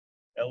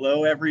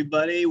Hello,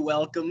 everybody.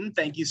 Welcome.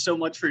 Thank you so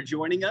much for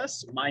joining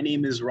us. My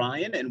name is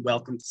Ryan, and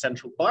welcome to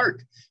Central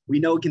Park. We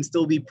know it can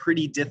still be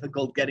pretty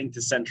difficult getting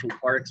to Central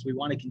Park, so we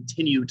want to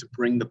continue to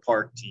bring the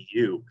park to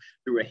you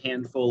through a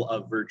handful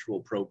of virtual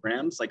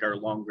programs, like our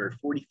longer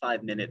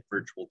 45-minute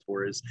virtual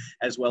tours,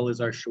 as well as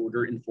our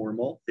shorter,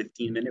 informal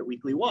 15-minute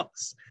weekly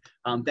walks.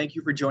 Thank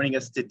you for joining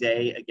us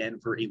today, again,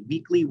 for a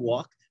weekly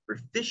walk for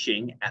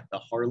fishing at the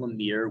Harlem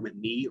Meer with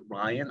me,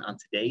 Ryan, on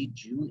today,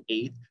 June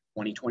 8th,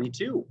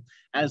 2022.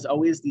 As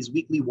always, these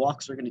weekly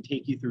walks are going to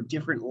take you through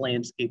different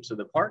landscapes of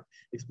the park,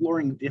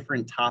 exploring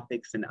different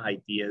topics and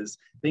ideas,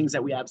 things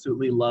that we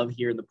absolutely love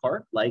here in the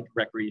park, like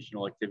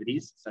recreational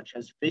activities such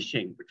as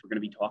fishing, which we're going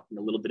to be talking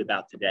a little bit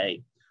about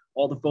today.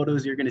 All the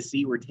photos you're going to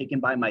see were taken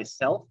by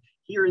myself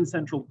here in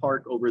Central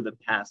Park over the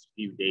past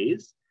few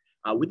days.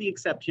 With the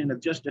exception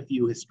of just a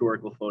few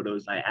historical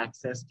photos I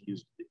accessed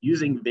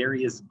using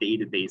various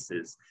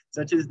databases,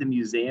 such as the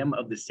Museum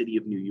of the City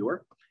of New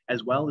York,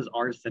 as well as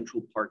our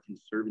Central Park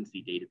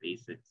Conservancy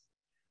databases.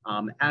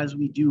 As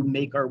we do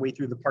make our way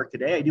through the park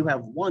today, I do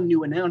have one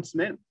new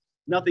announcement.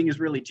 Nothing is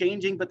really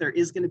changing, but there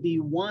is going to be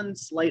one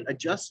slight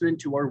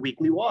adjustment to our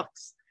weekly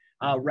walks.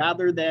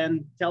 Rather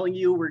than telling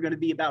you we're going to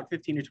be about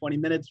 15 to 20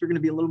 minutes, we're going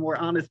to be a little more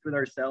honest with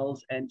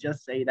ourselves and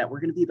just say that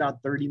we're going to be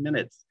about 30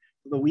 minutes.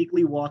 So the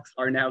weekly walks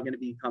are now going to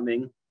be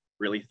coming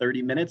really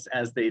 30 minutes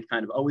as they've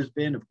kind of always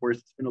been. Of course,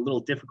 it's been a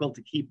little difficult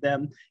to keep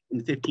them in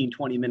the 15,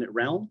 20-minute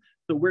realm.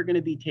 So we're going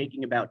to be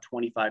taking about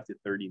 25 to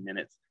 30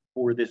 minutes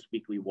for this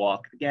weekly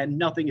walk. Again,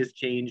 nothing has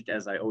changed,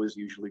 as I always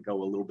usually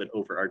go a little bit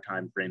over our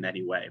time frame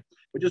anyway.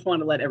 But just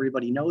want to let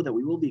everybody know that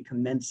we will be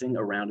commencing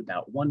around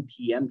about 1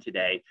 p.m.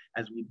 today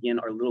as we begin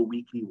our little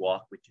weekly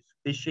walk, which is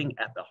fishing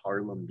at the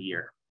Harlem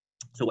Meer.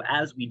 So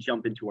as we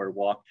jump into our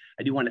walk,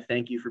 I do want to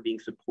thank you for being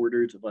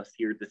supporters of us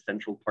here at the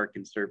Central Park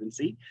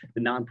Conservancy,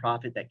 the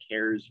nonprofit that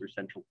cares for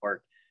Central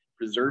Park,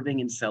 preserving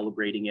and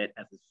celebrating it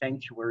as a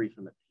sanctuary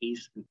from the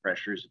pace and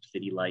pressures of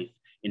city life,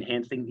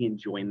 enhancing the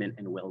enjoyment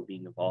and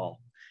well-being of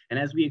all. And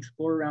as we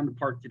explore around the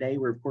park today,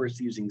 we're of course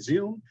using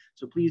Zoom,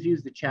 so please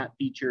use the chat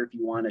feature if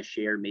you want to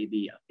share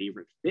maybe a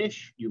favorite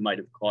fish you might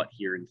have caught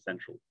here in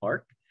Central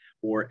Park,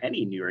 or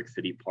any New York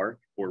City park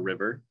or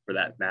river for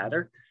that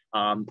matter.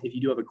 If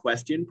you do have a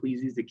question,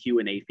 please use the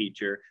Q&A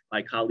feature.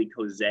 My colleague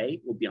Jose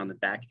will be on the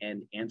back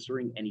end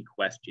answering any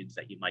questions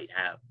that you might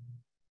have.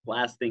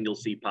 Last thing you'll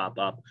see pop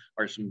up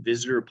are some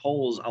visitor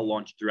polls I'll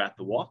launch throughout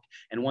the walk.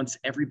 And once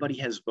everybody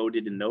has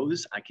voted in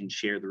those, I can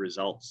share the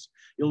results.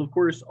 You'll of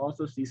course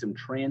also see some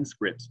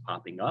transcripts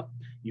popping up.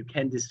 You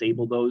can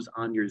disable those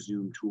on your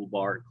Zoom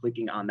toolbar,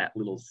 clicking on that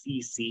little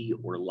CC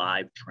or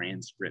live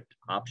transcript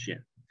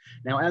option.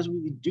 Now, as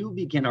we do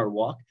begin our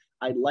walk,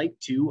 I'd like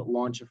to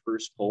launch a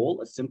first poll,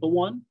 a simple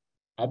one.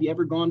 Have you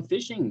ever gone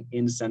fishing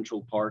in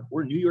Central Park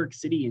or New York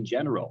City in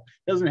general?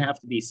 It doesn't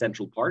have to be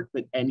Central Park,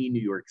 but any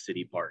New York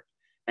City park.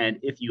 And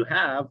if you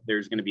have,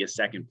 there's going to be a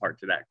second part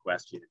to that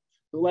question.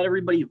 So let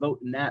everybody vote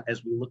in that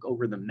as we look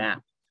over the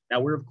map. Now,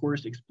 we're of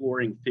course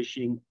exploring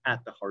fishing at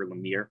the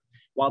Harlem Meer.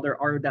 While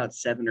there are about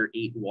 7 or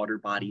 8 water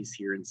bodies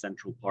here in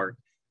Central Park,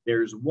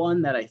 there's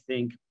one that I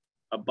think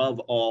above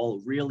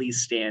all really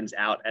stands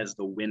out as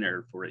the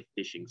winner for a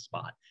fishing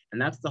spot,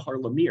 and that's the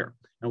Harlem Meer.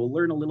 And we'll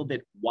learn a little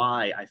bit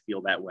why I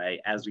feel that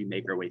way as we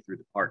make our way through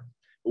the park.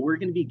 But we're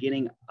going to be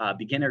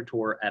begin our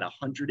tour at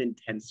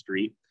 110th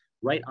Street,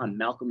 right on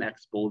Malcolm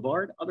X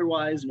Boulevard,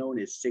 otherwise known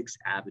as 6th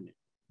Avenue.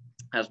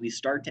 As we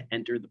start to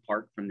enter the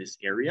park from this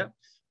area,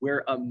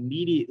 we're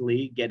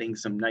immediately getting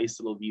some nice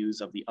little views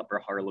of the upper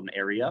Harlem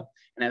area.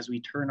 And as we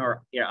turn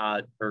our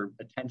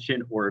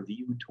attention or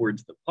view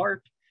towards the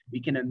park,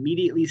 we can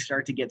immediately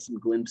start to get some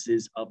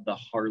glimpses of the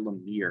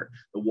Harlem Meer,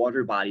 the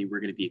water body we're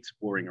going to be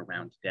exploring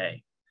around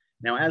today.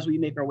 Now, as we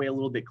make our way a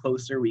little bit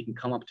closer, we can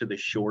come up to the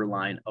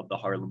shoreline of the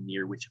Harlem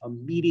Meer, which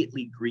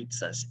immediately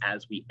greets us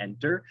as we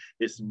enter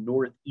this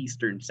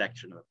northeastern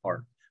section of the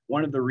park.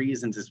 One of the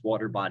reasons this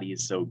water body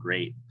is so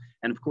great.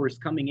 And of course,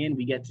 coming in,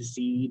 we get to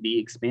see the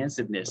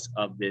expansiveness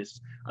of this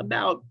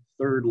about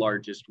 3rd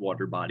largest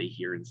water body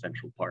here in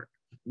Central Park.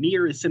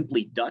 Meer is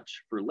simply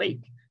Dutch for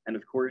lake. And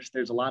of course,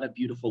 there's a lot of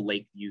beautiful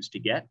lake views to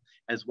get,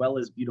 as well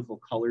as beautiful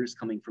colors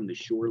coming from the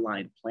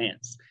shoreline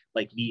plants,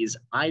 like these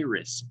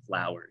iris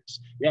flowers.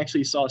 We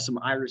actually saw some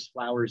iris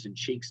flowers in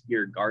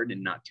Shakespeare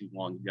Garden not too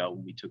long ago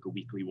when we took a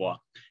weekly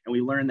walk. And we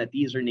learned that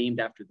these are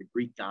named after the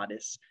Greek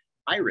goddess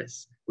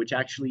Iris, which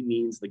actually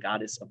means the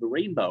goddess of the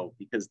rainbow,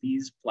 because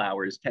these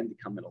flowers tend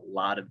to come in a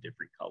lot of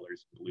different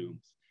colors and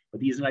blooms.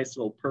 But these nice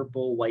little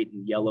purple, white,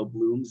 and yellow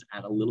blooms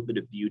add a little bit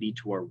of beauty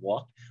to our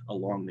walk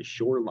along the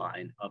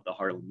shoreline of the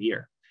Harlem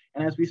Meer.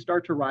 And as we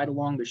start to ride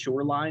along the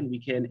shoreline, we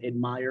can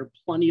admire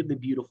plenty of the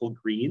beautiful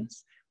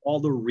greens,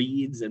 all the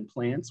reeds and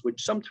plants,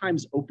 which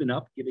sometimes open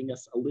up, giving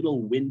us a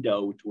little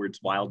window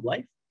towards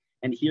wildlife.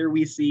 And here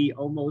we see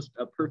almost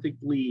a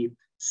perfectly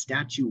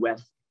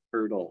statuesque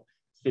turtle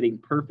fitting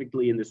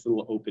perfectly in this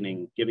little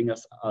opening, giving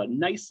us a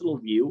nice little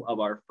view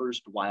of our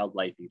first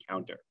wildlife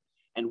encounter.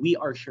 And we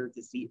are sure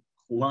to see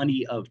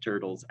plenty of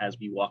turtles as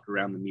we walk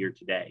around the Meer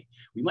today.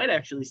 We might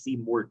actually see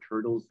more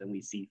turtles than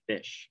we see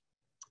fish.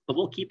 But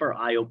we'll keep our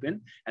eye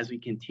open as we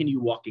continue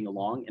walking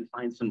along and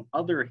find some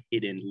other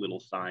hidden little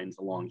signs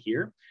along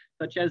here,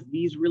 such as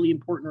these really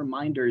important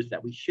reminders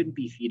that we shouldn't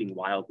be feeding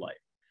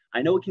wildlife.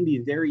 I know it can be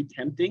very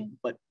tempting,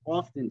 but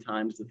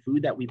oftentimes the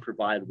food that we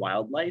provide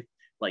wildlife,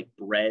 like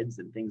breads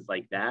and things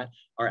like that,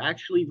 are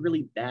actually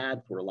really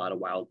bad for a lot of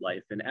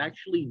wildlife and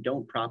actually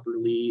don't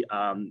properly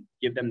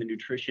give them the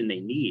nutrition they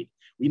need.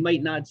 We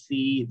might not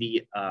see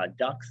the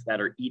ducks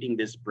that are eating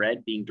this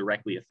bread being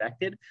directly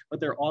affected, but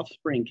their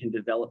offspring can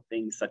develop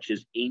things such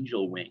as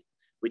angel wing,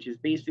 which is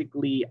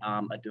basically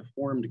a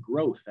deformed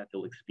growth that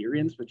they'll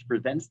experience, which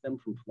prevents them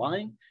from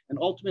flying and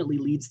ultimately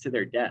leads to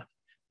their death.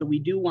 So we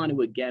do want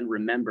to, again,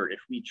 remember, if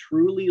we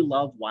truly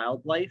love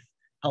wildlife,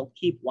 help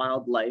keep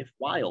wildlife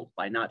wild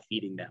by not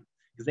feeding them,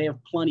 because they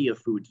have plenty of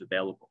foods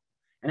available.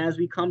 And as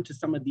we come to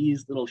some of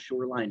these little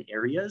shoreline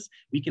areas,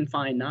 we can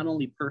find not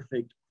only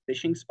perfect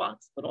fishing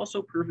spots, but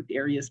also perfect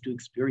areas to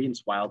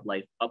experience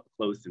wildlife up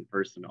close and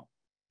personal.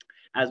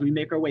 As we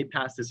make our way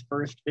past this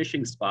first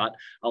fishing spot,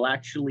 I'll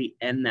actually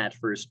end that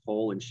first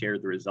poll and share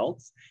the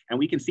results. And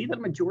we can see that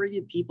a majority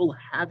of people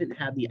haven't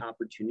had the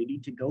opportunity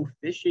to go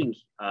fishing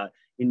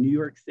in New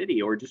York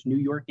City or just New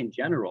York in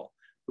general.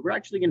 But we're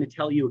actually going to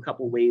tell you a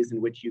couple ways in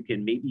which you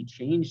can maybe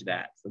change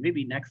that. So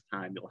maybe next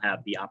time you'll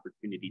have the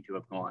opportunity to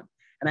have gone.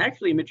 And I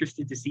actually am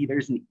interested to see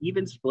there's an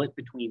even split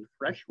between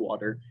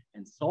freshwater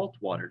and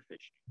saltwater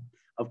fishing.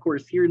 Of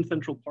course, here in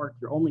Central Park,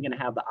 you're only going to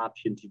have the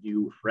option to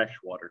do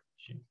freshwater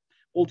fishing.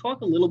 We'll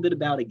talk a little bit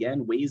about,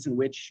 again, ways in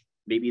which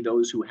maybe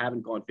those who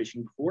haven't gone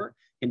fishing before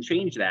can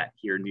change that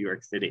here in New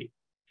York City.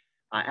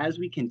 As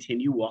we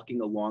continue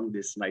walking along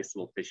this nice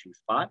little fishing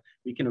spot,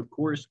 we can, of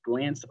course,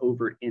 glance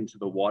over into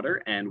the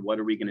water. And what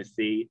are we going to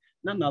see?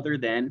 None other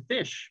than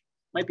fish.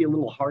 Might be a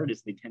little hard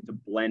as they tend to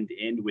blend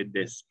in with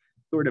this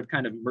sort of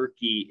kind of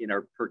murky in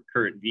our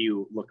current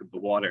view look of the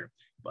water.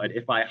 But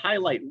if I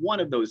highlight one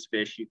of those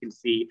fish, you can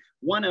see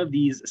one of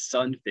these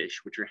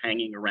sunfish, which are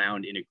hanging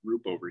around in a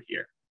group over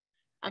here.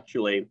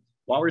 Actually,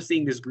 while we're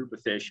seeing this group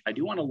of fish, I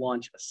do want to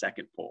launch a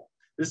second poll.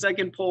 The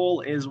second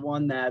poll is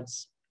one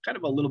that's kind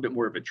of a little bit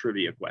more of a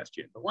trivia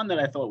question, but one that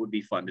I thought would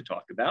be fun to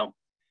talk about.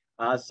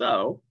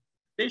 So,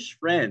 fish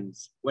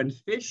friends, when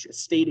fish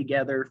stay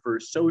together for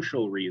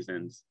social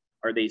reasons,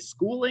 are they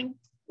schooling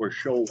or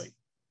shoaling?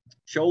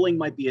 Shoaling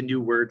might be a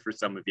new word for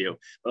some of you,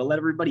 but I'll let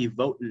everybody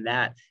vote in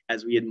that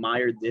as we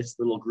admire this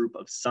little group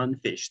of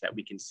sunfish that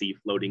we can see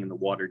floating in the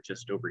water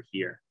just over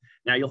here.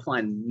 Now, you'll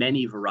find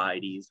many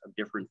varieties of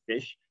different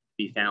fish to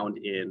be found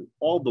in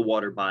all the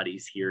water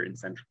bodies here in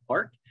Central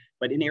Park,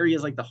 but in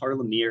areas like the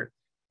Harlem Meer,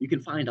 you can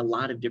find a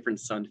lot of different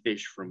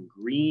sunfish, from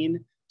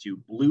green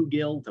to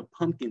bluegill to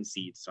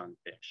pumpkinseed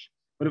sunfish.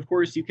 But of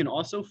course, you can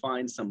also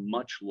find some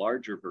much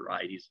larger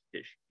varieties of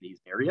fish in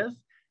these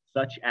areas,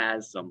 such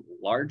as some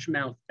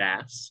largemouth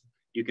bass.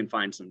 You can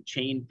find some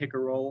chain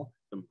pickerel,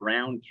 some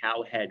brown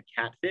cowhead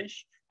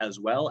catfish, as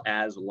well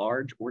as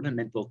large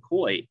ornamental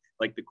koi,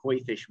 like the koi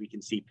fish we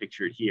can see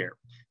pictured here.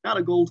 Not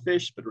a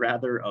goldfish, but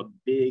rather a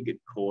big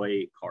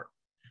koi carp.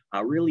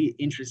 A really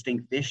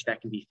interesting fish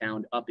that can be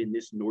found up in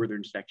this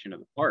northern section of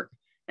the park.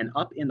 And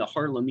up in the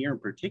Harlem Meer in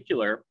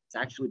particular, it's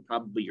actually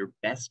probably your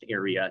best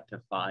area to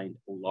find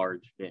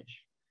large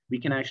fish. We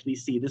can actually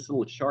see this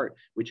little chart,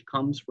 which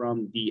comes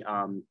from the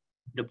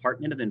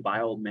Department of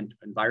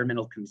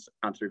Environmental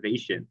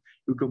Conservation,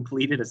 who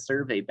completed a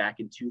survey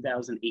back in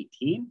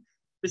 2018,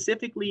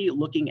 specifically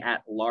looking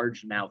at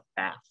largemouth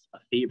bass, a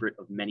favorite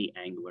of many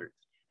anglers,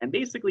 and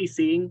basically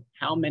seeing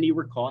how many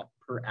were caught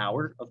per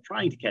hour of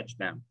trying to catch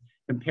them.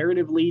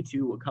 Comparatively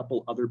to a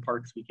couple other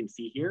parks we can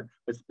see here,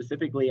 but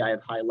specifically I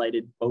have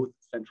highlighted both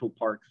Central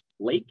Park's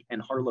Lake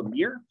and Harlem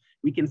Meer.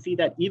 We can see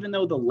that even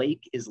though the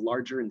lake is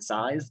larger in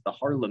size, the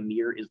Harlem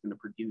Meer is going to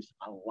produce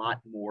a lot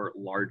more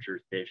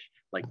larger fish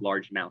like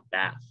largemouth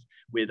bass,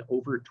 with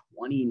over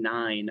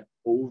 29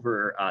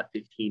 over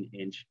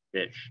 15-inch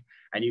fish.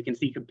 And you can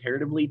see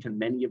comparatively to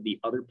many of the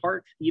other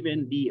parks,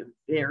 even the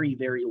very,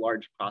 very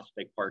large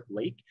Prospect Park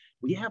Lake,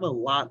 we have a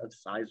lot of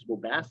sizable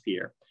bass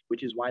here,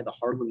 which is why the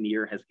Harlem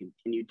Meer has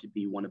continued to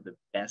be one of the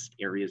best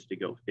areas to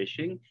go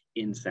fishing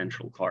in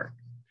Central Park.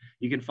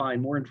 You can find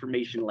more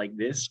information like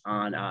this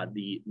on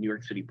the New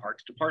York City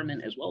Parks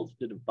Department, as well as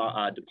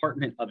the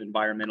Department of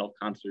Environmental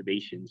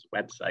Conservation's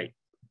website.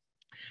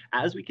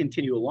 As we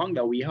continue along,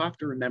 though, we have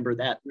to remember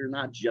that we're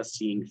not just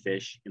seeing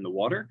fish in the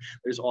water.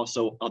 There's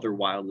also other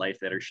wildlife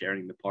that are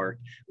sharing the park,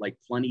 like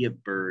plenty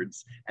of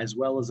birds, as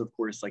well as, of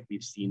course, like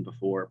we've seen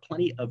before,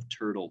 plenty of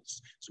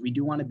turtles. So we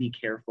do want to be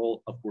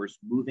careful, of course,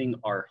 moving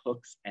our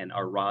hooks and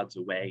our rods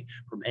away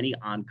from any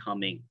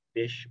oncoming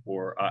fish,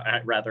 or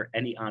rather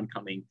any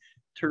oncoming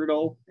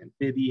turtle,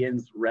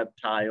 amphibians,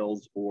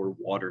 reptiles, or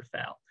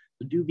waterfowl.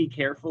 So do be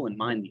careful and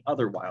mind the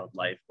other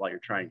wildlife while you're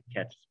trying to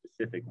catch a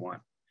specific one.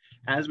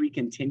 As we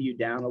continue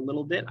down a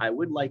little bit, I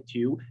would like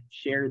to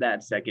share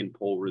that second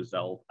poll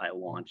result I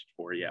launched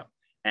for you.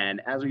 And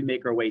as we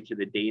make our way to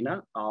the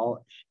Dana,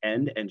 I'll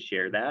end and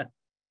share that.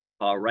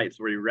 All right,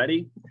 so are you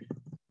ready?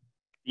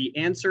 The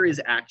answer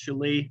is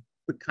actually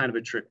kind of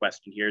a trick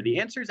question here. The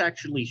answer is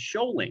actually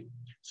shoaling.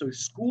 So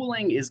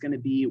schooling is going to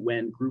be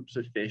when groups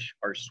of fish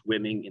are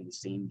swimming in the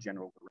same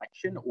general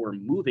direction or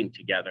moving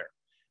together.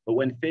 But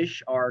when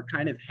fish are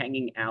kind of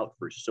hanging out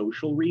for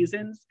social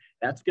reasons,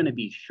 that's going to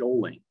be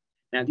shoaling.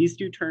 Now, these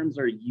two terms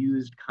are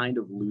used kind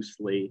of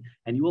loosely,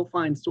 and you will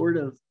find sort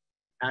of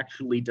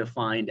actually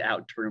defined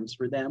out terms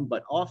for them,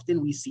 but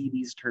often we see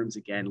these terms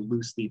again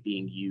loosely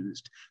being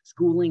used.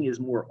 Schooling is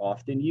more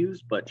often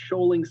used, but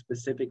shoaling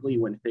specifically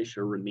when fish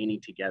are remaining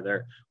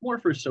together more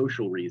for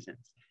social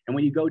reasons. And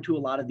when you go to a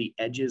lot of the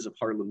edges of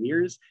Harlem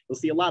Meers, you'll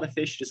see a lot of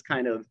fish just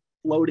kind of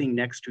floating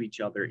next to each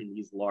other in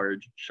these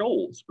large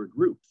shoals or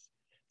groups.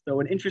 So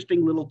an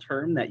interesting little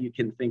term that you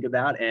can think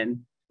about and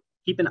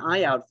keep an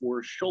eye out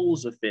for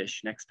shoals of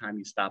fish next time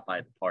you stop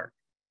by the park.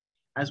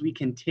 As we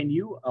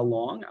continue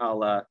along,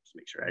 I'll just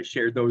make sure I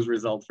shared those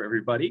results for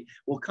everybody.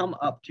 We'll come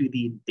up to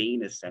the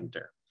Dana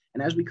Center.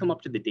 And as we come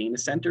up to the Dana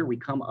Center, we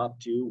come up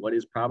to what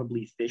is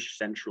probably Fish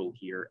Central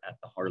here at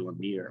the Harlem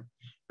Meer.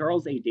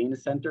 Charles A. Dana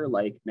Center,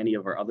 like many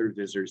of our other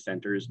visitor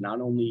centers,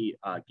 not only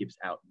gives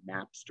out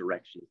maps,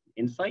 directions,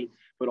 and insight,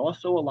 but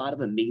also a lot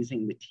of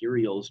amazing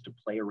materials to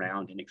play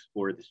around and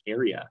explore this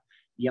area.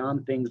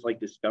 Beyond things like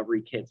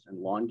discovery kits and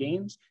lawn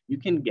games, you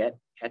can get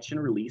catch and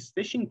release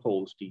fishing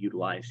poles to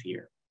utilize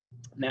here.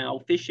 Now,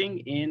 fishing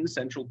in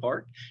Central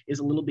Park is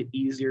a little bit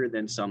easier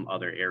than some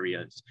other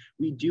areas.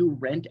 We do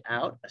rent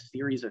out a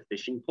series of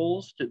fishing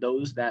poles to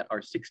those that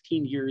are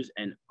 16 years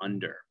and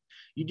under.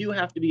 You do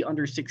have to be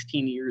under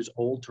 16 years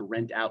old to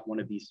rent out one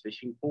of these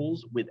fishing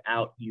poles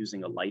without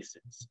using a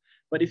license.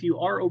 But if you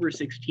are over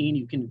 16,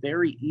 you can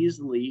very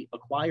easily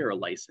acquire a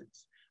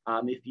license.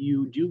 If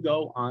you do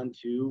go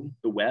onto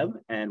the web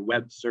and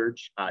web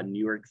search New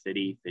York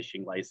City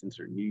fishing license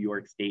or New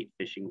York State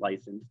fishing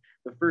license,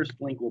 the first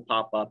link will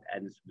pop up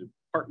as the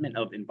Department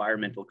of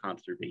Environmental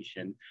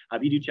Conservation.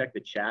 If you do check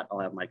the chat, I'll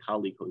have my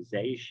colleague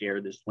Jose share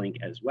this link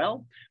as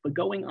well. But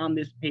going on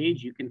this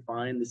page, you can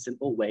find the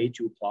simple way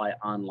to apply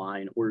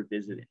online or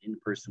visit an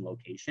in-person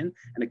location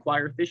and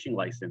acquire a fishing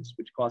license,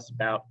 which costs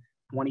about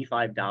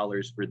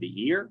 $25 for the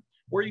year,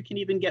 or you can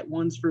even get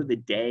ones for the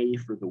day,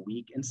 for the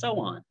week, and so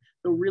on.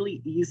 So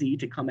really easy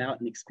to come out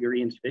and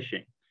experience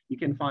fishing. You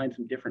can find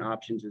some different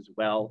options as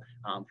well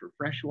for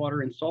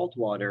freshwater and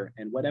saltwater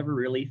and whatever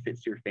really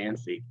fits your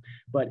fancy.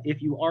 But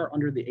if you are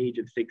under the age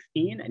of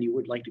 16 and you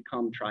would like to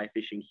come try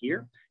fishing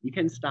here, you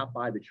can stop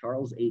by the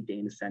Charles A.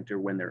 Dana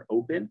Center when they're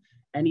open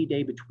any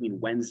day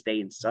between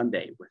Wednesday and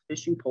Sunday, where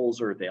fishing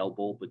poles are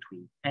available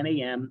between 10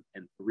 a.m.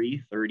 and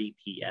 3:30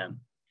 p.m.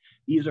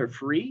 These are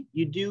free.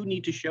 You do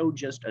need to show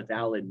just a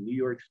valid New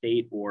York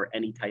State or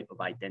any type of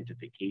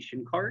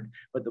identification card,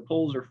 but the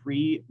poles are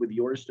free with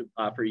yours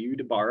for you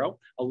to borrow,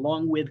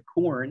 along with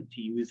corn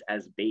to use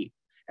as bait.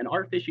 And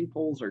our fishing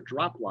poles are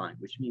drop line,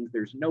 which means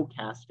there's no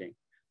casting.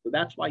 So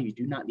that's why you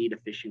do not need a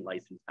fishing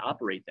license to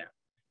operate them.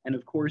 And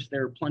of course,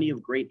 there are plenty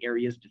of great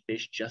areas to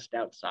fish just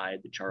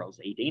outside the Charles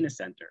A. Dana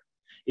Center.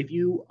 If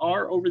you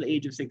are over the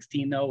age of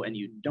 16, though, and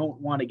you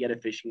don't want to get a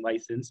fishing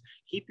license,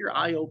 keep your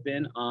eye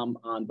open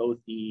on both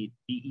the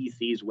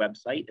DEC's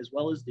website as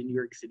well as the New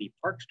York City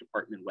Parks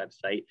Department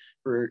website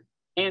for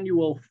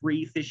annual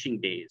free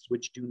fishing days,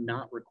 which do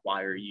not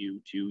require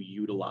you to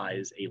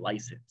utilize a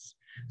license.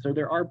 So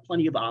there are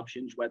plenty of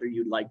options, whether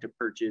you'd like to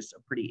purchase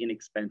a pretty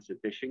inexpensive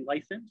fishing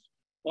license,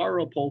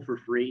 borrow a pole for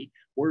free,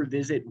 or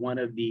visit one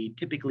of the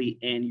typically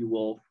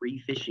annual free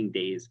fishing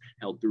days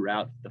held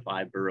throughout the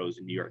 5 boroughs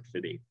in New York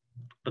City.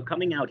 But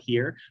coming out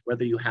here,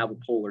 whether you have a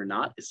pole or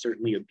not, is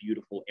certainly a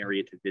beautiful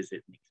area to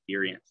visit and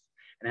experience.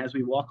 And as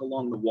we walk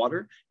along the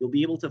water, you'll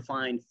be able to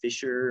find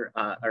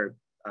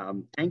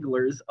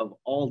anglers of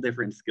all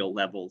different skill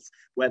levels,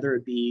 whether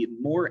it be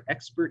more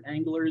expert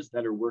anglers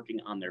that are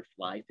working on their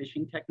fly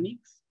fishing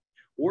techniques,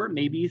 or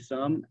maybe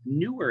some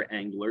newer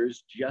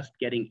anglers just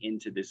getting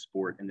into this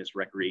sport and this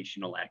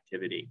recreational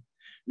activity.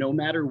 No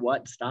matter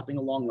what, stopping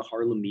along the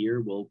Harlem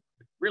Meer will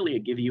really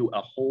give you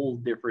a whole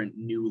different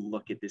new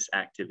look at this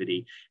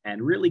activity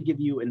and really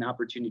give you an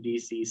opportunity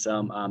to see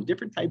some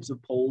different types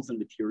of poles and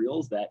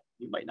materials that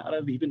you might not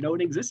have even known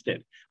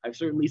existed. I've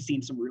certainly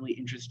seen some really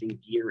interesting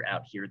gear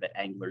out here that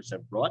anglers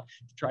have brought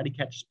to try to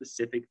catch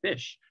specific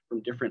fish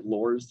from different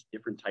lures,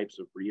 different types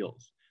of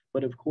reels.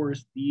 But of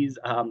course, these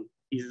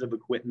pieces of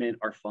equipment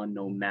are fun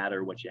no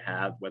matter what you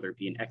have, whether it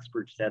be an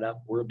expert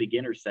setup or a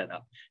beginner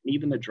setup. And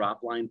even the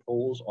drop line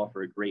poles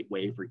offer a great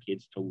way for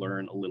kids to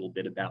learn a little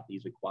bit about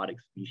these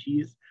aquatic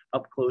species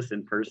up close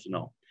and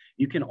personal.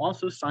 You can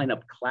also sign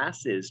up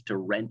classes to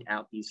rent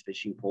out these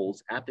fishing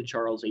poles at the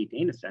Charles A.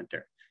 Dana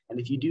Center. And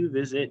if you do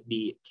visit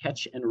the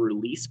catch and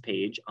release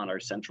page on our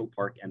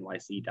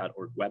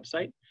centralparknyc.org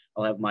website,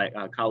 I'll have my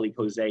colleague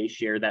Jose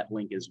share that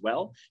link as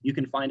well. You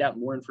can find out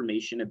more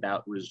information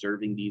about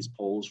reserving these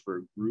poles for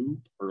a group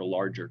or a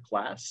larger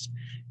class,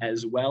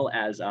 as well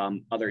as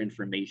other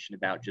information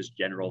about just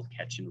general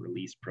catch and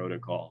release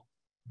protocol.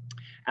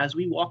 As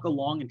we walk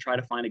along and try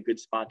to find a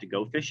good spot to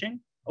go fishing,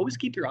 always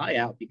keep your eye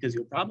out because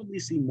you'll probably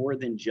see more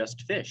than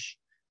just fish.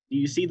 Do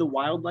you see the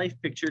wildlife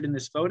pictured in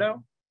this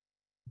photo?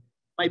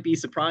 Might be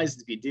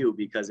surprised if you do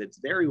because it's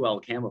very well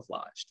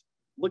camouflaged.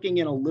 Looking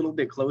in a little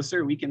bit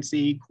closer, we can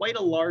see quite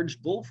a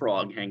large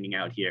bullfrog hanging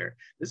out here.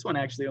 This one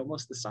actually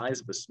almost the size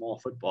of a small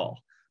football.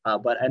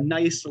 But a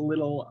nice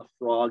little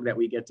frog that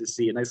we get to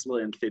see, a nice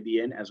little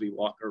amphibian as we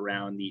walk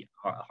around the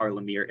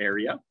Harlem Meer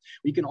area.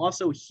 We can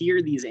also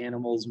hear these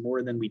animals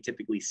more than we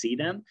typically see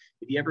them.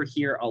 If you ever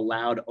hear a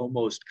loud,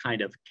 almost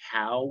kind of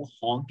cow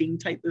honking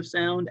type of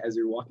sound as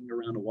you're walking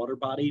around a water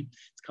body,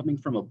 it's coming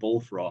from a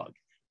bullfrog.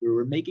 We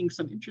were making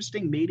some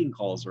interesting mating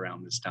calls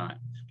around this time.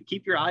 But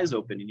keep your eyes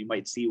open and you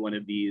might see one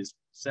of these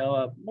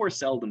more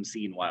seldom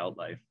seen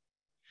wildlife.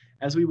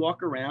 As we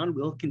walk around,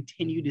 we'll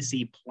continue to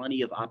see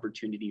plenty of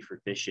opportunity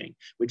for fishing,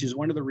 which is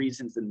one of the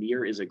reasons the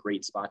Meer is a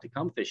great spot to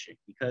come fishing,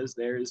 because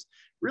there's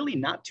really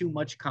not too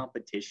much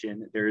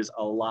competition. There's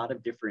a lot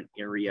of different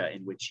area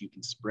in which you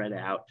can spread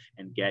out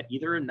and get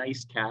either a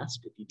nice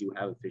cast if you do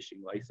have a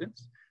fishing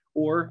license,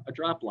 or a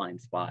drop line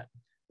spot.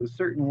 So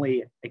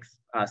certainly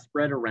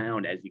spread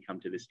around as you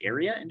come to this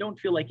area and don't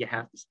feel like you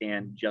have to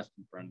stand just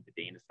in front of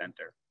the Dana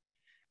Center.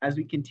 As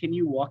we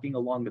continue walking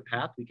along the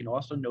path, we can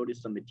also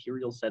notice some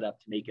material set up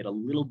to make it a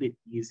little bit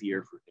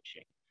easier for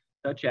fishing,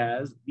 such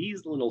as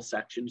these little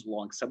sections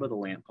along some of the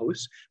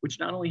lampposts, which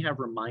not only have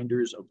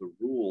reminders of the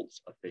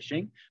rules of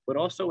fishing, but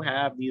also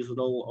have these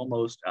little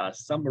almost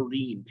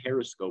submarine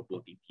periscope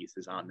looking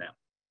pieces on them.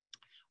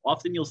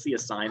 Often you'll see a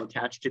sign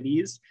attached to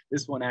these.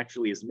 This one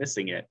actually is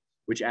missing it,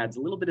 which adds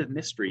a little bit of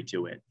mystery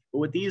to it. But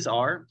what these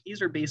are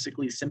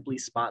basically simply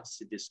spots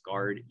to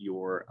discard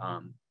your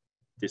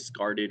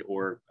discarded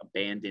or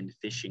abandoned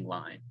fishing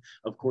line.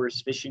 Of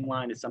course, fishing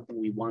line is something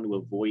we want to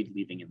avoid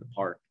leaving in the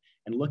park.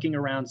 And looking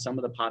around some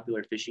of the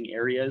popular fishing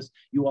areas,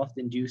 you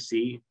often do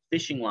see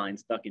fishing lines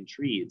stuck in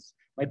trees.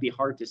 Might be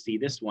hard to see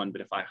this one, but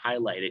if I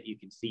highlight it, you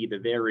can see the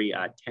very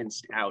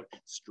tensed out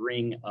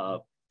string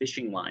of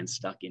fishing lines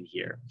stuck in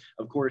here.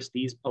 Of course,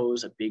 these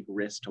pose a big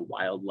risk to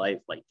wildlife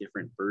like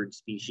different bird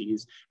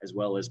species, as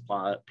well as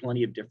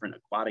plenty of different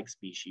aquatic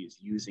species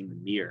using the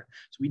Meer.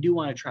 So we do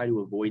want to try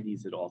to avoid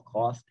these at all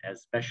costs,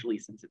 especially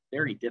since it's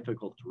very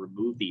difficult to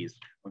remove these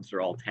once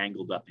they're all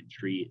tangled up in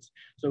trees.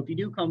 So if you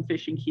do come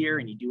fishing here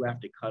and you do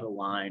have to cut a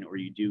line or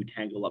you do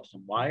tangle up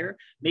some wire,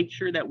 make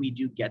sure that we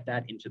do get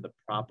that into the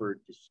proper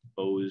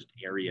disposed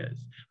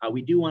areas.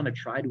 We do want to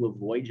try to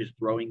avoid just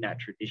throwing that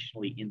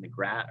traditionally in the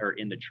grass or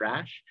in the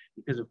trash,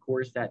 because of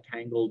course that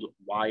tangled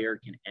wire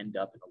can end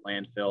up in the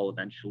landfill,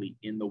 eventually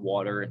in the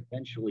water, and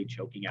eventually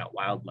choking out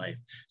wildlife.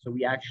 So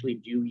we actually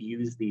do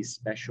use these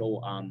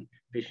special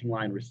fishing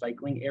line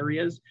recycling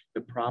areas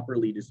to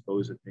properly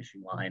dispose of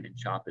fishing line and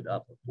chop it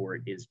up before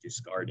it is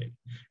discarded.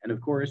 And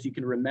of course, you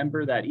can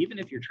remember that even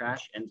if your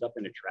trash ends up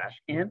in a trash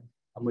can,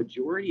 a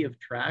majority of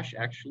trash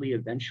actually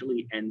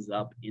eventually ends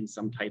up in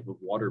some type of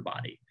water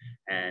body.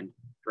 And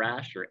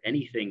trash or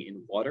anything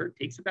in water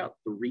takes about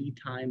 3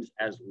 times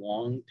as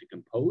long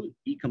to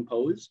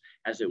decompose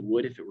as it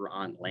would if it were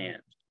on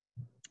land.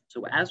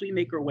 So as we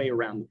make our way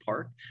around the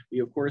park, we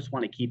of course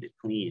want to keep it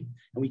clean.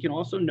 And we can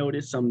also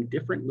notice some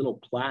different little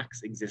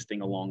plaques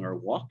existing along our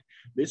walk.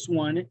 This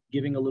one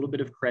giving a little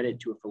bit of credit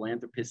to a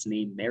philanthropist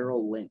named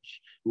Merrill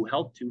Lynch, who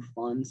helped to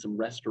fund some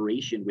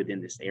restoration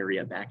within this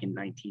area back in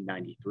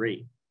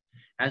 1993.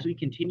 As we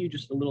continue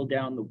just a little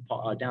down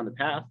the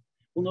path,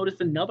 we'll notice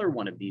another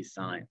one of these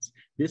signs.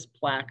 This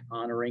plaque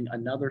honoring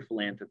another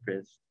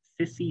philanthropist,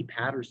 Sissy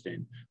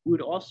Patterson, who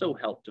had also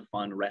helped to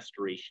fund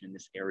restoration in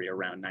this area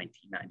around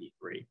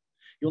 1993.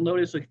 You'll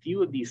notice a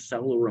few of these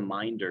subtle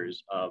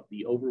reminders of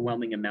the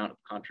overwhelming amount of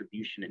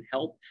contribution and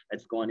help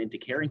that's gone into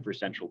caring for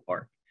Central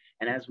Park.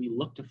 And as we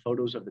look to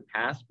photos of the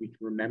past, we can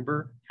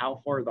remember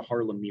how far the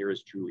Harlem Meer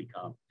has truly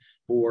come.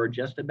 For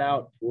just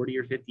about 40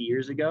 or 50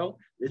 years ago,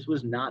 this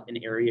was not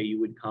an area you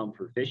would come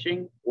for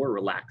fishing or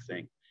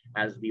relaxing,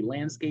 as the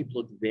landscape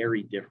looked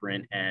very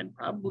different and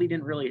probably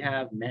didn't really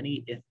have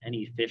many, if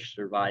any, fish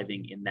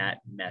surviving in that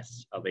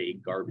mess of a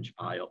garbage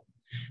pile.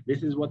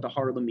 This is what the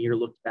Harlem Meer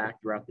looked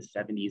back throughout the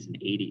 70s and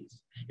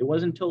 80s. It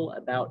wasn't until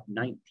about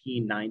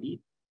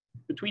 1990,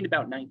 between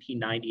about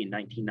 1990 and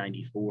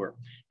 1994,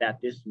 that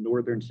this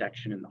northern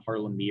section in the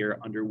Harlem Meer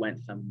underwent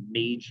some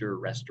major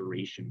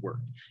restoration work,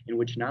 in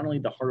which not only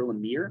the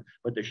Harlem Meer,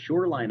 but the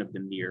shoreline of the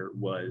Meer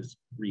was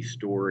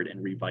restored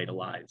and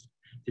revitalized.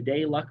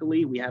 Today,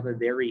 luckily, we have a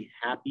very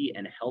happy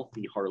and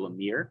healthy Harlem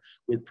Meer,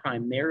 with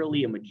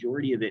primarily a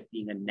majority of it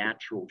being a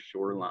natural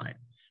shoreline.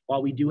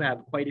 While we do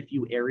have quite a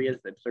few areas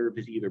that serve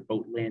as either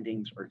boat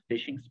landings or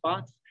fishing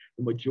spots,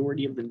 the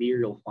majority of the Meer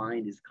you'll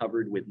find is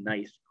covered with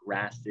nice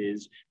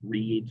grasses,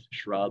 reeds,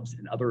 shrubs,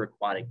 and other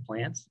aquatic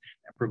plants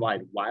that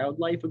provide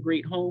wildlife a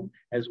great home,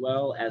 as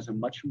well as a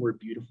much more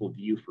beautiful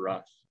view for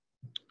us.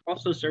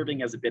 Also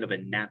serving as a bit of a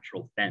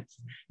natural fence,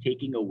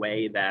 taking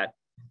away that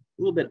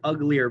little bit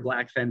uglier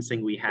black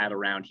fencing we had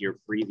around here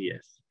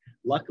previous.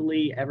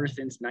 Luckily, ever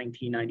since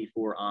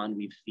 1994 on,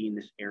 we've seen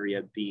this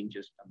area being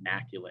just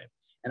immaculate.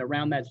 And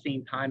around that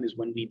same time is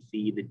when we'd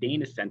see the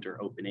Dana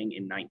Center opening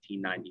in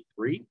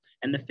 1993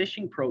 and the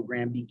fishing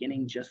program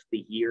beginning just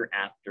the year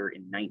after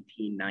in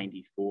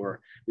 1994,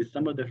 with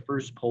some of the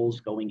first polls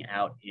going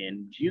out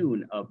in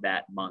June of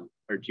that month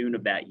or June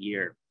of that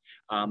year.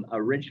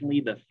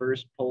 Originally, the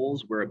first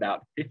poles were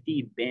about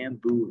 50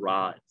 bamboo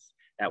rods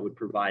that would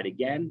provide,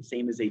 again,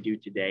 same as they do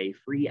today,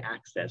 free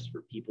access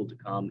for people to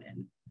come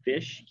and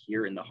fish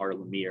here in the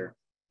Harlem Meer.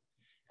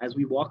 As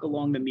we walk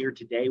along the Meer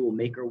today, we'll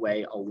make our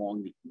way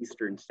along the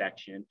eastern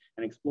section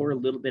and explore a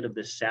little bit of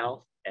the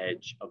south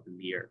edge of the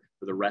Meer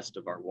for the rest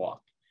of our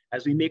walk.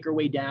 As we make our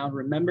way down,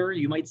 remember,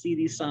 you might see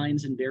these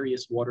signs in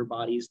various water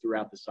bodies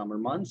throughout the summer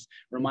months,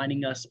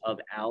 reminding us of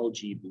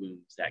algae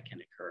blooms that can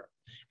occur.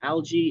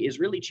 Algae is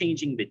really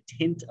changing the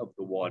tint of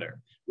the water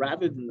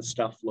rather than the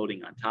stuff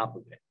floating on top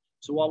of it.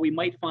 So while we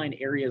might find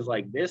areas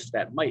like this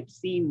that might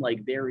seem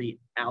like very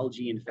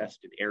algae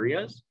infested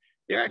areas,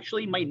 there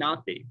actually might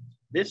not be.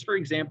 This, for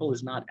example,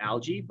 is not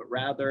algae, but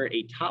rather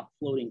a top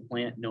floating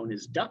plant known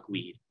as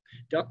duckweed.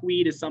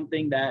 Duckweed is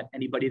something that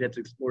anybody that's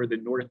explored the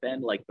north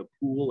end, like the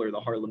Pool or the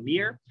Harlem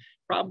Meer,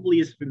 probably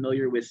is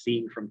familiar with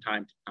seeing from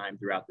time to time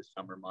throughout the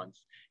summer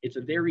months. It's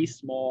a very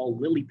small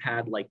lily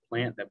pad-like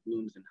plant that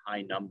blooms in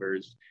high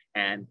numbers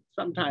and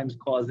sometimes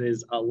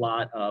causes a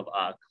lot of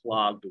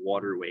clogged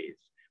waterways.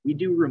 We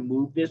do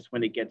remove this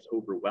when it gets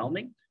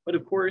overwhelming, but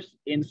of course,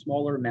 in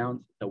smaller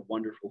amounts, it's a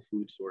wonderful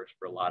food source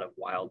for a lot of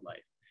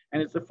wildlife.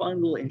 And it's a fun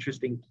little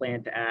interesting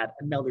plant to add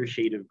another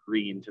shade of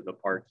green to the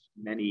park's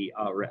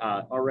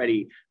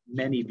already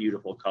many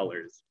beautiful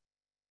colors.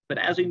 But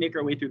as we make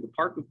our way through the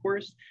park, of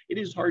course, it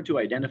is hard to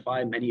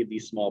identify many of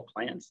these small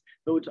plants,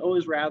 though it's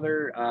always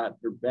rather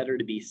better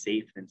to be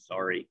safe than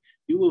sorry.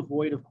 Do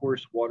avoid, of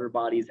course, water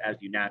bodies as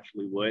you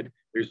naturally would.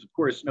 There's, of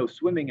course, no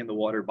swimming in the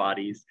water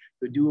bodies,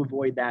 so do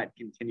avoid that,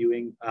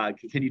 continue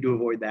to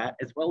avoid that,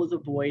 as well as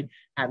avoid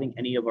having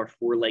any of our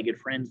four-legged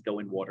friends go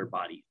in water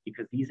bodies,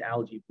 because these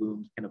algae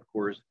blooms can, of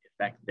course,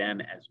 affect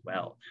them as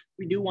well.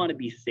 We do want to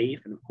be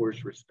safe and, of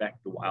course,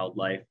 respect the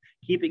wildlife,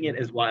 keeping it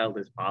as wild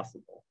as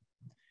possible.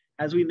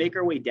 As we make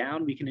our way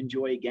down, we can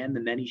enjoy again the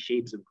many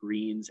shades of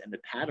greens and the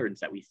patterns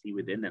that we see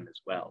within them as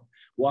well.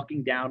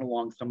 Walking down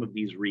along some of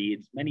these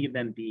reeds, many of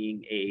them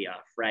being a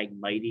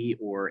phragmite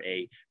or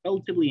a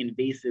relatively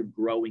invasive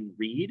growing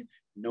reed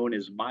known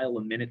as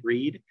mile-a-minute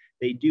reed.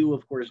 They do,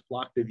 of course,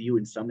 block the view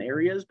in some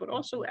areas, but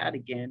also add,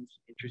 again,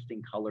 some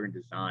interesting color and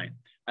design.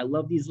 I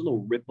love these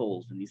little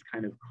ripples and these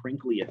kind of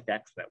crinkly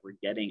effects that we're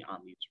getting on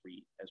these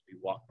reeds as we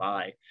walk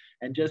by.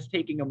 And just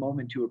taking a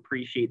moment to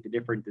appreciate the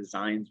different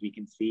designs we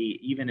can see,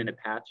 even in a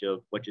patch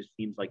of what just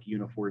seems like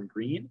uniform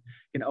green,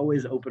 can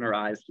always open our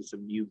eyes to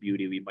some new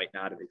beauty we might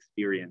not have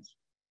experienced.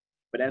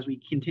 But as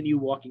we continue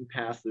walking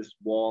past this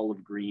wall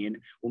of green,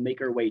 we'll make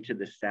our way to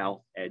the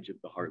south edge of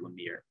the Harlem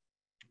Meer.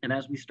 And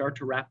as we start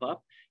to wrap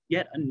up,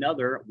 yet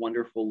another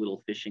wonderful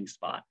little fishing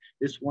spot.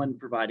 This one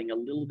providing a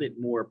little bit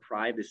more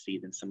privacy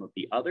than some of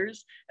the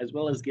others, as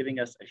well as giving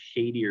us a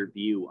shadier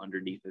view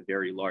underneath a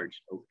very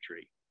large oak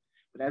tree.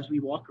 But as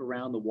we walk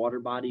around the water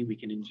body, we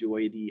can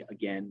enjoy the,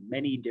 again,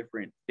 many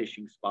different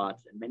fishing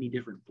spots and many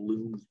different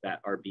blooms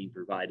that are being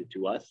provided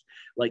to us,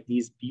 like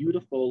these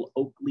beautiful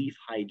oak leaf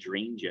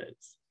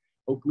hydrangeas.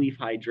 Oak leaf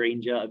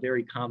hydrangea, a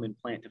very common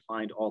plant to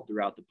find all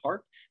throughout the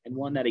park, and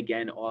one that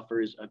again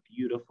offers a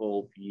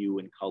beautiful view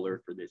and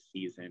color for this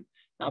season,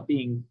 not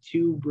being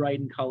too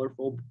bright and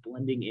colorful, but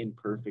blending in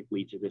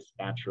perfectly to this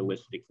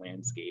naturalistic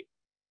landscape.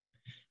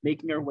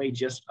 Making our way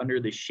just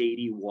under the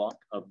shady walk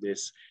of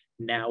this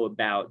now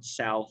about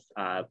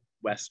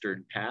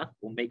southwestern path,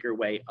 we'll make our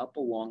way up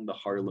along the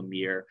Harlem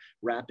Meer,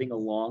 wrapping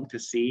along to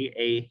see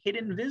a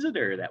hidden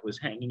visitor that was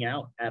hanging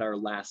out at our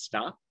last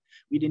stop.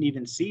 We didn't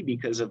even see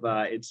because of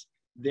its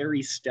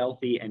very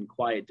stealthy and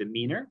quiet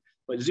demeanor.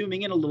 But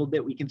zooming in a little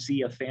bit, we can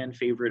see a fan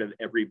favorite of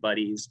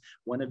everybody's,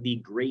 one of the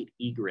great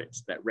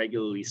egrets that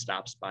regularly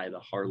stops by the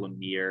Harlem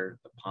Meer,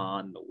 the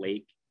pond, the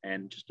lake,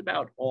 and just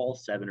about all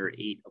 7 or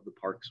 8 of the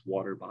park's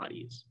water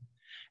bodies.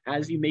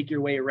 As you make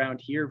your way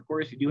around here, of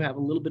course, you do have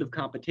a little bit of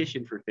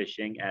competition for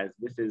fishing, as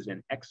this is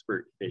an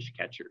expert fish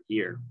catcher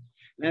here.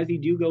 And as you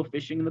do go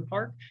fishing in the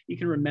park, you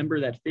can remember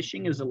that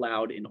fishing is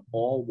allowed in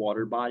all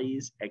water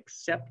bodies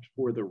except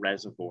for the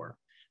reservoir.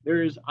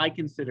 I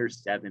consider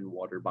 7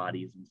 water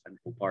bodies in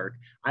Central Park.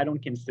 I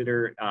don't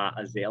consider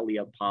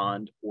Azalea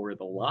Pond or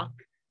the Loch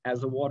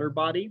as a water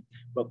body,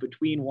 but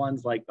between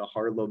ones like the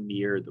Harlem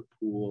Meer, the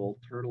Pool,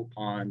 Turtle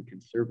Pond,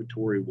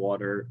 Conservatory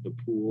Water, the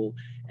Pool,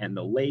 and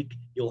the lake,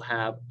 you'll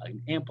have an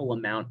ample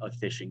amount of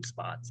fishing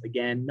spots.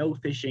 Again, no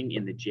fishing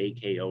in the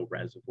JKO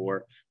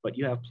reservoir, but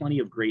you have plenty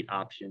of great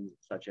options,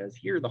 such as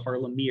here, the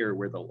Harlem Meer,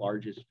 where the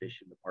largest fish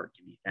in the park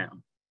can be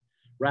found.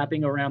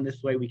 Wrapping around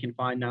this way, we can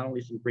find not only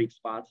some great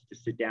spots to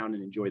sit down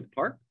and enjoy the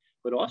park,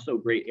 but also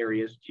great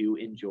areas to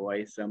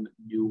enjoy some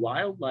new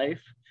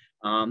wildlife.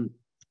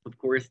 Of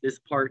course, this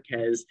park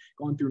has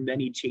gone through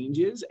many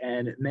changes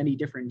and many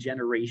different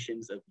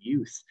generations of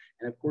use.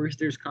 And of course,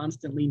 there's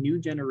constantly new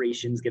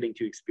generations getting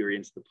to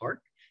experience the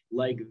park,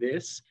 like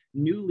this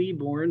newly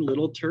born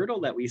little turtle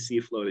that we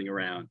see floating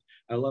around.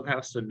 I love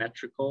how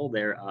symmetrical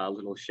their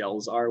little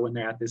shells are when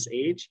they're at this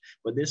age,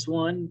 but this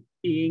one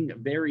being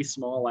very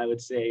small, I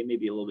would say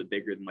maybe a little bit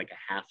bigger than like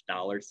a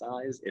 $50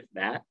 size, if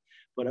that,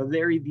 but a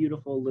very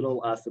beautiful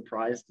little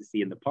surprise to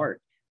see in the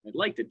park. I'd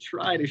like to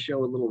try to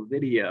show a little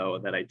video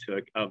that I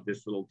took of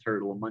this little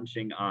turtle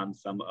munching on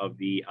some of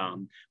the,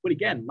 what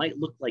again might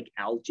look like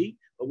algae,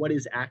 but what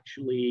is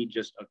actually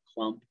just a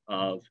clump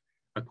of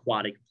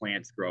aquatic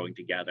plants growing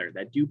together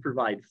that do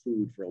provide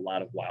food for a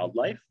lot of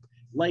wildlife,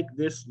 like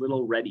this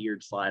little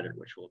red-eared slider,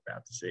 which we're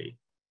about to see.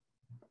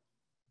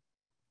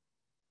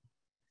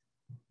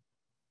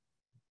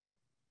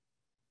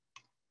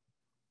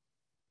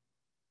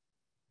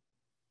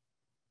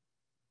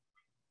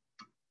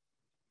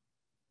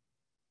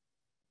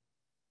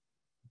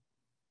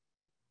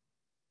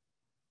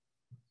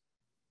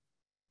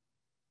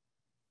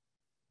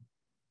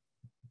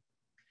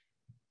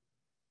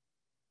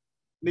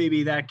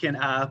 Maybe that can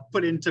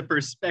put into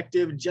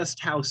perspective just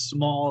how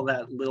small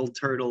that little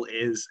turtle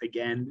is.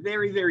 Again,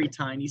 very, very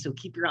tiny. So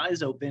keep your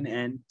eyes open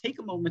and take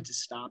a moment to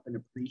stop and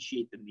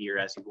appreciate the Meer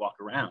as you walk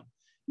around.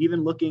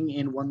 Even looking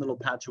in one little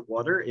patch of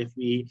water, if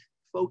we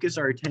focus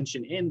our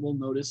attention in, we'll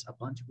notice a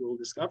bunch of little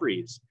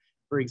discoveries.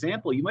 For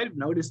example, you might have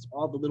noticed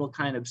all the little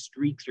kind of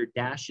streaks or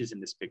dashes in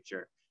this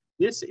picture.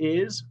 This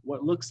is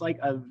what looks like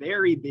a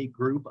very big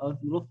group of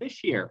little fish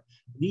here.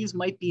 These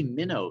might be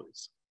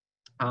minnows.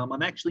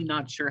 I'm actually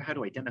not sure how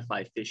to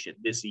identify fish at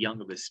this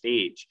young of a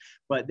stage,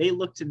 but they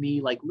look to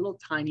me like little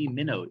tiny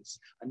minnows,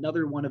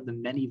 another one of the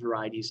many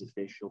varieties of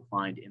fish you'll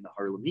find in the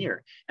Harlem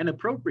Meer. And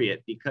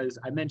appropriate because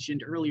I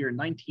mentioned earlier in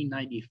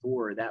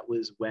 1994, that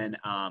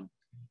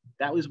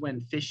was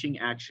when fishing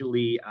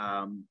actually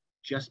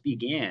just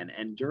began.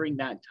 And during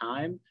that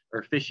time,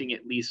 or fishing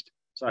at least,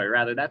 sorry,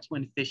 rather, that's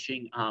when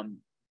fishing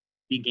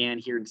began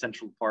here in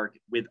Central Park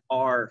with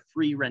our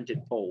free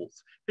rented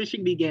poles.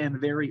 Fishing began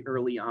very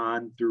early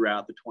on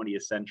throughout the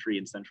 20th century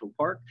in Central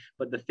Park,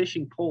 but the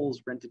fishing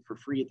poles rented for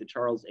free at the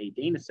Charles A.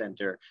 Dana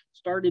Center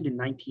started in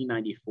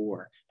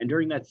 1994. And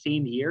during that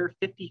same year,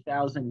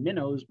 50,000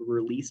 minnows were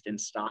released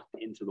and stocked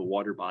into the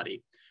water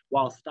body.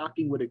 While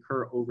stocking would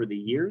occur over the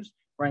years,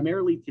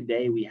 primarily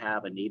today we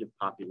have a native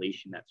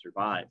population that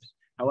survives.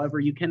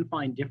 However, you can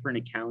find different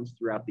accounts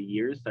throughout the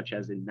years, such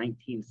as in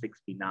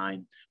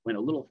 1969, when a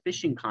little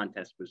fishing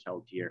contest was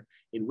held here,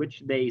 in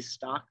which they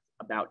stocked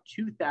about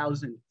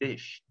 2,000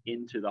 fish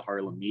into the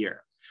Harlem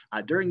Meer.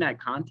 During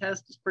that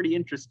contest, it's pretty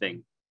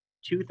interesting.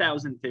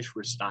 2,000 fish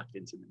were stocked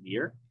into the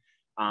Meer,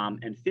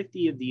 and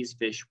 50 of these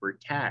fish were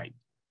tagged.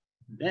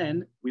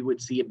 Then we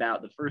would see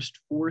about the first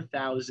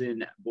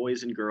 4,000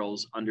 boys and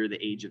girls under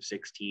the age of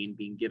 16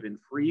 being given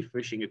free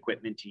fishing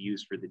equipment to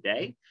use for the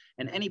day.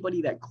 And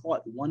anybody that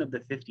caught one of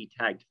the 50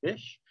 tagged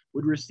fish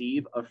would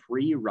receive a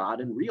free rod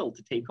and reel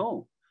to take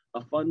home.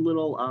 A fun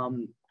little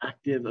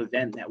active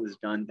event that was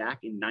done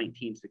back in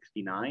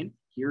 1969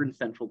 here in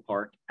Central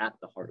Park at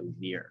the Harlem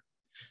Meer.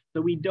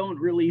 So we don't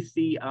really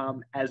see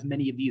as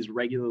many of these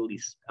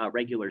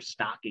regular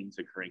stockings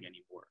occurring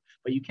anymore,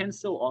 but you can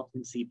still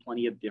often see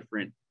plenty of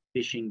different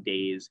fishing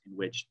days in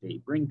which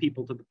they bring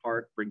people to the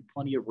park, bring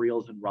plenty of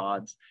reels and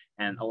rods,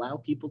 and allow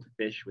people to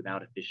fish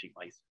without a fishing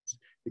license.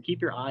 So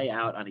keep your eye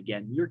out on,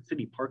 again, New York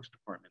City Parks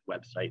Department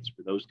websites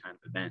for those kind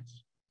of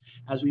events.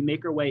 As we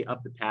make our way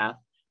up the path,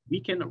 we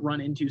can run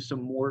into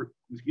some more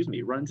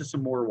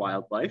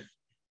wildlife.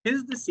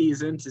 'Tis the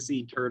season to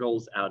see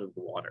turtles out of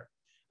the water.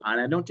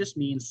 And I don't just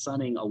mean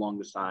sunning along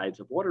the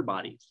sides of water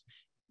bodies.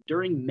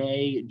 During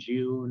May,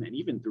 June, and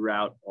even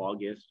throughout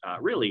August,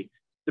 really,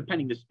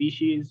 depending the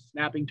species,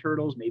 snapping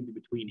turtles, maybe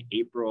between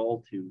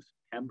April to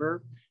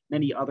September.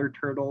 Many other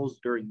turtles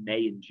during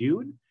May and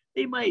June,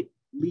 they might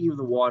leave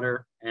the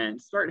water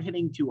and start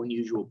heading to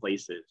unusual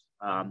places.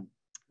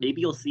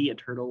 Maybe you'll see a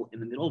turtle in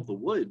the middle of the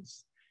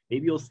woods.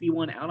 Maybe you'll see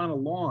one out on a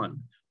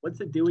lawn. What's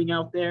it doing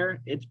out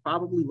there? It's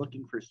probably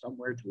looking for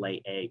somewhere to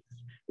lay eggs.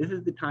 This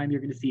is the time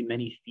you're going to see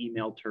many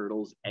female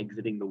turtles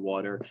exiting the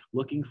water,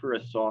 looking for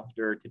a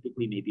softer,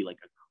 typically maybe like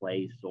a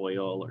clay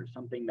soil or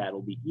something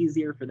that'll be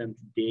easier for them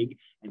to dig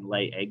and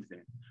lay eggs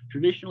in.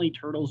 Traditionally,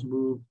 turtles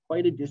move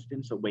quite a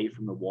distance away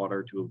from the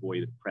water to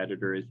avoid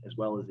predators, as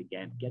well as,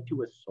 again, get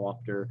to a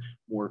softer,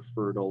 more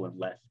fertile and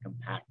less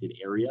compacted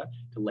area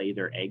to lay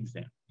their eggs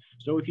in.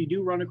 So if you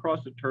do run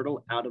across a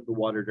turtle out of the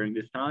water during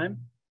this time,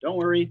 don't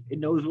worry, it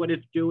knows what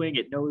it's doing.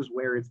 It knows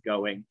where it's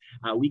going.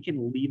 We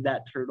can leave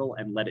that turtle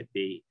and let it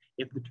be.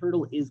 If the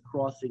turtle is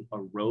crossing a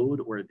road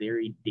or a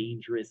very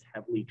dangerous,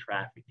 heavily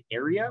trafficked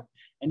area,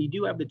 and you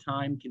do have the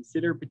time,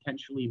 consider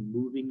potentially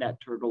moving that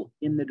turtle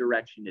in the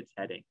direction it's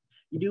heading.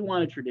 You do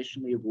want to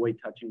traditionally avoid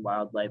touching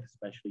wildlife,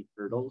 especially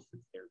turtles,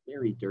 since they're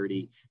very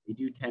dirty. They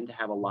do tend to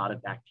have a lot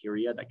of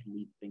bacteria that can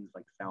lead to things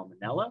like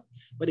salmonella.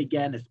 But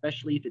again,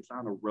 especially if it's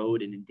on a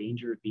road and in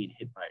danger of being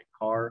hit by a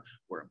car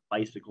or a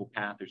bicycle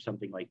path or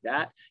something like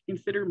that,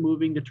 consider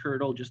moving the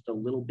turtle just a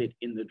little bit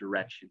in the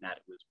direction that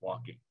it was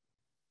walking.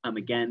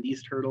 Again,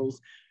 these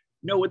turtles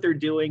know what they're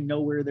doing,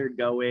 know where they're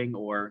going,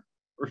 or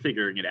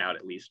figuring it out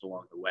at least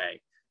along the way.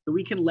 So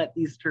we can let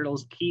these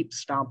turtles keep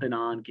stomping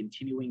on,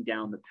 continuing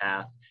down the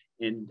path,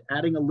 and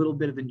adding a little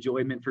bit of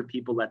enjoyment for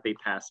people that they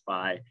pass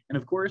by. And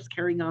of course,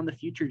 carrying on the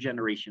future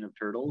generation of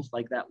turtles,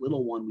 like that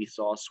little one we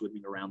saw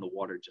swimming around the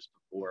water just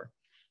before.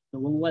 So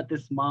we'll let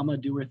this mama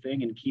do her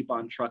thing and keep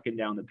on trucking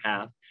down the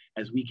path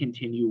as we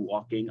continue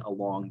walking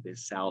along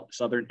this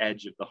southern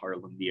edge of the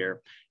Harlem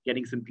Meer,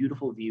 getting some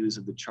beautiful views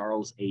of the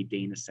Charles A.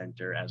 Dana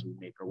Center as we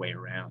make our way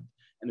around.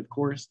 And of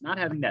course, not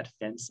having that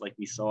fence like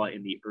we saw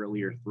in the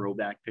earlier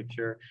throwback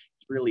picture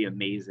is really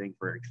amazing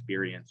for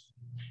experience.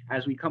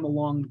 As we come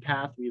along the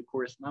path, we of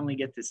course not only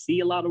get to see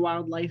a lot of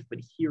wildlife, but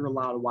hear a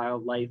lot of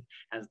wildlife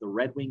as the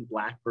red-winged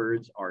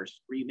blackbirds are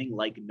screaming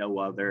like no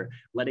other,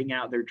 letting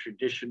out their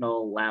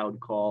traditional loud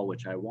call,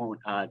 which I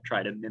won't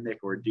try to mimic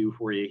or do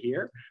for you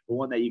here, but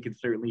one that you can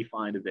certainly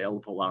find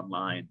available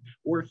online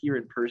or here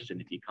in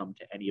person if you come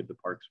to any of the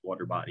park's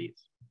water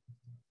bodies.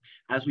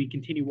 As we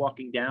continue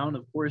walking down,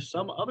 of course,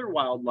 some other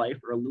wildlife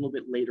are a little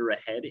bit later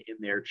ahead in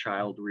their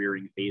child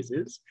rearing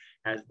phases,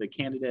 as the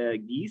Canada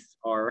geese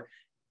are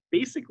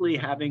basically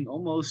having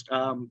almost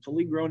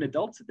fully grown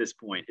adults at this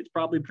point. It's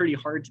probably pretty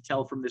hard to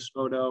tell from this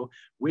photo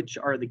which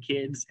are the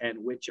kids and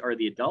which are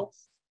the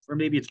adults, or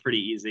maybe it's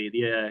pretty easy.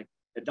 The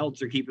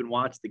adults are keeping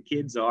watch, the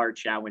kids are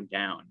chowing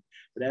down.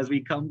 But as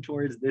we come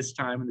towards this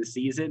time of the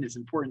season, it's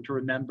important to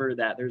remember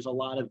that there's a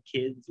lot of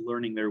kids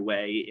learning their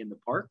way in the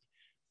park.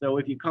 So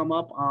if you come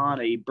up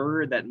on a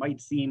bird that might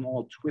seem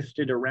all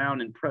twisted around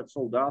and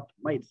pretzeled up,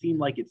 might seem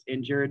like it's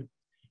injured,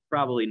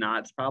 probably not.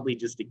 It's probably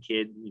just a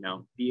kid,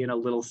 being a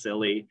little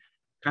silly,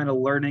 kind of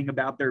learning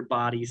about their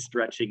body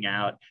stretching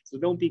out. So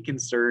don't be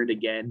concerned.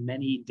 Again,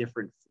 many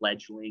different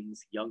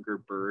fledglings,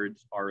 younger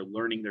birds are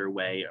learning their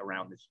way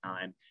around this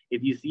time.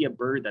 If you see a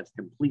bird that's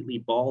completely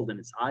bald and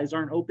its eyes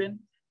aren't open,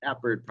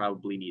 that bird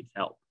probably needs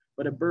help.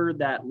 But a bird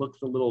that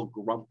looks a little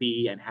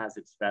grumpy and has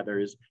its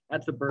feathers,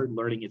 that's a bird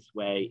learning its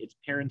way. Its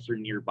parents are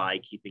nearby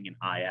keeping an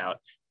eye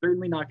out.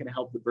 Certainly not going to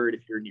help the bird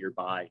if you're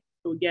nearby.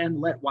 So again,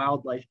 let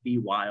wildlife be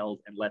wild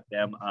and let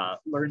them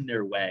learn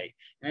their way.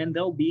 And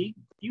there'll be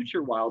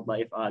future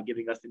wildlife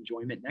giving us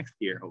enjoyment next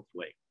year,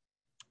 hopefully.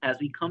 As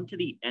we come to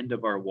the end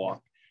of our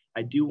walk,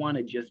 I do want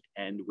to just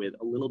end with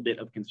a little bit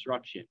of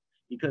construction,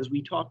 because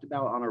we talked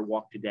about on our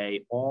walk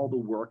today all the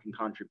work and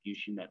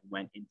contribution that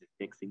went into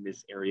fixing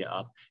this area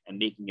up and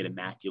making it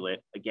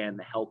immaculate. Again,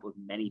 the help of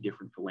many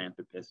different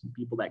philanthropists and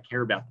people that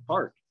care about the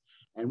park.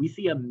 And we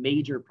see a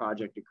major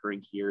project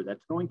occurring here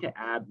that's going to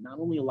add not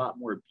only a lot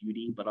more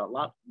beauty, but a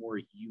lot more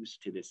use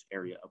to this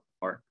area of the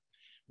park.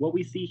 What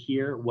we see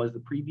here was the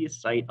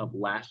previous site of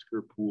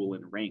Lasker Pool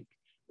and Rink,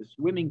 the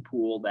swimming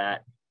pool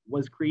that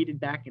was created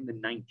back in the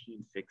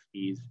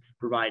 1960s,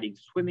 providing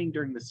swimming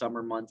during the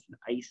summer months and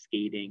ice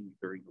skating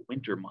during the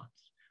winter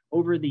months.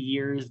 Over the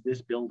years,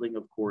 this building,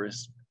 of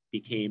course,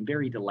 became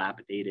very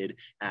dilapidated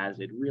as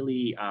it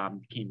really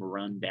became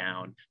run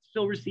down,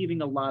 still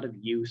receiving a lot of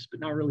use, but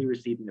not really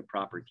receiving the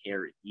proper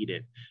care it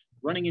needed.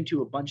 Running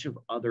into a bunch of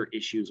other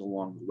issues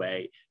along the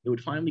way, it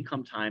would finally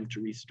come time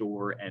to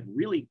restore and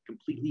really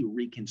completely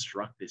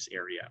reconstruct this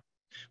area.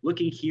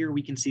 Looking here,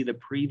 we can see the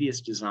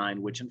previous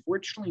design, which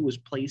unfortunately was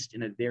placed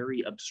in a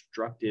very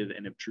obstructive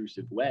and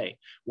obtrusive way,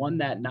 one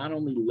that not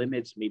only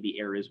limits maybe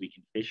areas we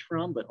can fish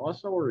from, but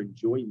also our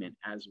enjoyment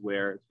as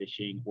we're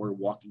fishing or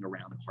walking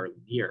around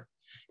Harlem Meer.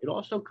 It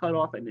also cut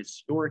off an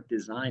historic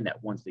design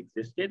that once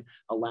existed,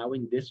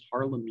 allowing this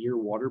Harlem Meer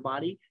water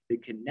body to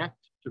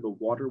connect to the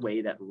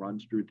waterway that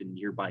runs through the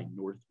nearby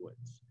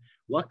Northwoods.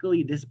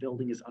 Luckily, this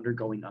building is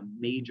undergoing a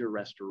major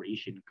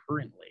restoration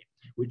currently,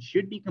 which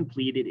should be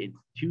completed in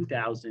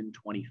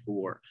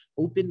 2024,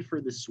 open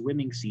for the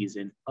swimming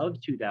season of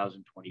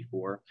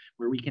 2024,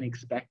 where we can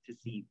expect to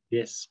see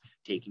this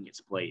taking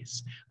its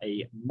place.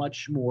 A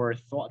much more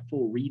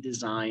thoughtful,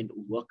 redesigned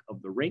look of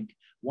the rink,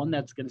 one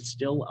that's going to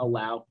still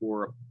allow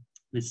for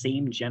the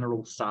same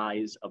general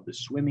size of the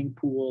swimming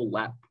pool,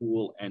 lap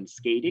pool, and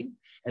skating,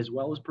 as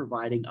well as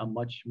providing a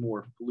much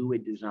more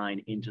fluid design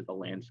into the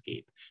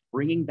landscape,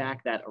 bringing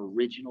back that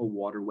original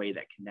waterway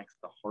that connects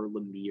the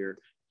Harlem Meer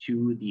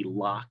to the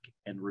lock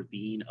and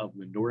ravine of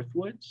the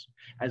Northwoods,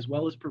 as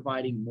well as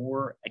providing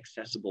more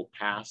accessible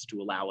paths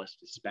to allow us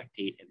to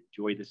spectate and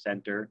enjoy the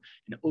center,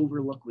 an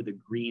overlook with a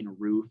green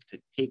roof to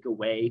take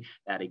away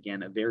that,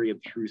 again, a very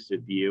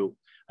obtrusive view,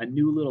 a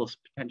new little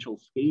potential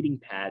skating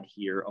pad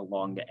here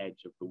along the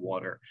edge of the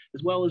water,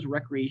 as well as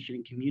recreation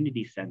and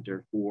community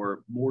center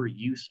for more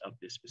use of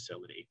this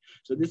facility.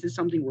 So this is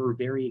something we're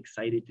very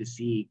excited to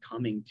see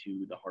coming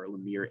to the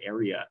Harlem Meer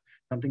area,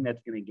 something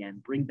that's going to, again,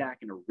 bring back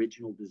an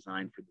original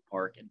design for the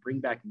park and bring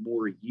back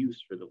more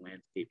use for the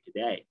landscape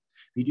today.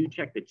 If you do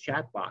check the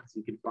chat box,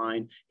 you can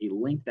find a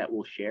link that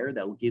we'll share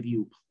that will give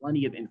you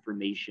plenty of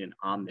information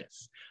on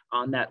this.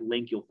 On that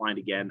link, you'll find,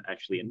 again,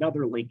 actually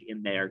another link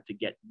in there to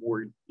get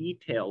more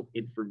detailed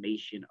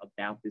information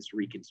about this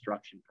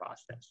reconstruction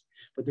process.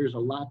 But there's a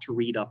lot to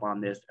read up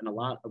on this and a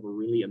lot of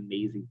really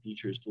amazing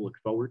features to look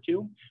forward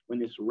to when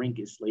this rink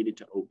is slated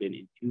to open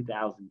in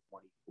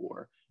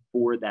 2024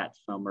 for that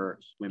summer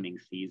swimming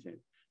season.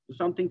 So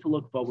something to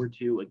look forward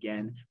to.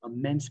 Again,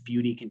 immense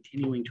beauty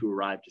continuing to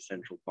arrive to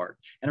Central Park.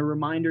 And a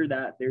reminder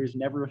that there's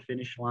never a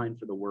finish line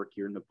for the work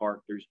here in the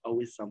park. There's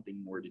always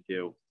something more to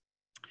do.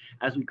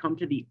 As we come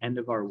to the end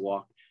of our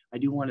walk, I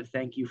do want to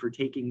thank you for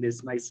taking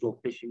this nice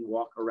little fishing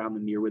walk around the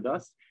Meer with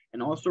us.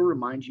 and also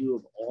remind you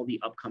of all the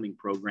upcoming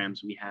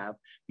programs we have.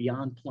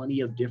 Beyond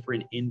plenty of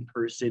different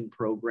in-person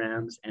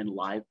programs and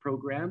live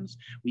programs,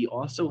 we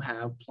also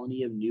have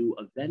plenty of new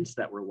events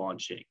that we're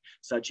launching,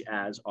 such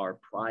as our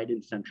Pride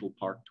in Central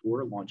Park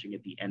tour launching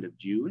at the end of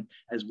June,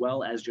 as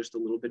well as just a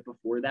little bit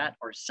before that,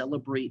 our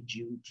Celebrate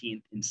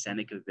Juneteenth in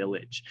Seneca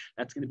Village.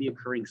 That's going to be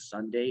occurring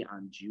Sunday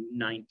on June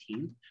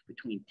 19th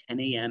between 10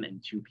 a.m.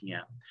 and 2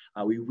 p.m.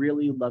 We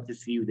really love to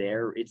see you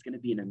there. It's going to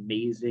be an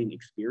amazing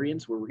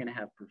experience where we're going to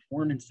have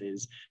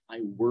performances by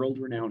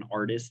world-renowned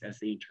artists as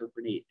they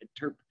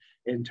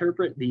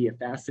interpret the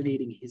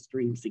fascinating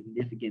history and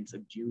significance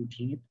of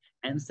Juneteenth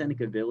and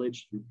Seneca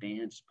Village through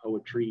dance,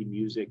 poetry,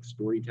 music,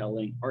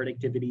 storytelling, art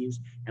activities,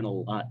 and a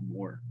lot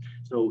more.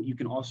 So you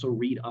can also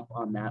read up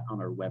on that on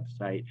our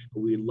website,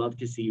 but we'd love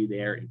to see you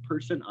there in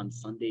person on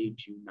Sunday,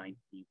 June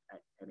 19th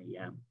at 10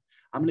 a.m.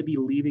 I'm going to be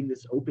leaving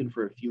this open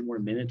for a few more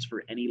minutes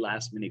for any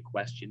last minute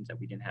questions that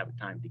we didn't have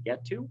time to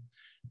get to.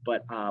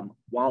 But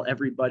while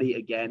everybody,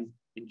 again,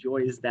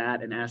 enjoys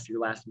that and asks your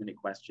last minute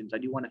questions, I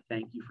do want to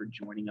thank you for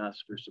joining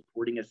us, for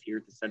supporting us here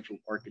at the Central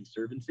Park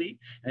Conservancy,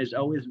 and as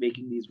always,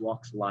 making these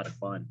walks a lot of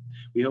fun.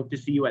 We hope to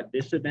see you at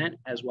this event,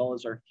 as well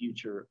as our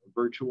future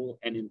virtual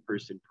and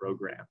in-person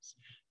programs.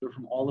 So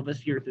from all of us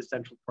here at the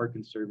Central Park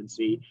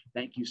Conservancy,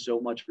 thank you so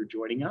much for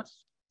joining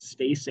us.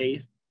 Stay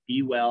safe,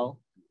 be well,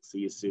 and see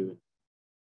you soon.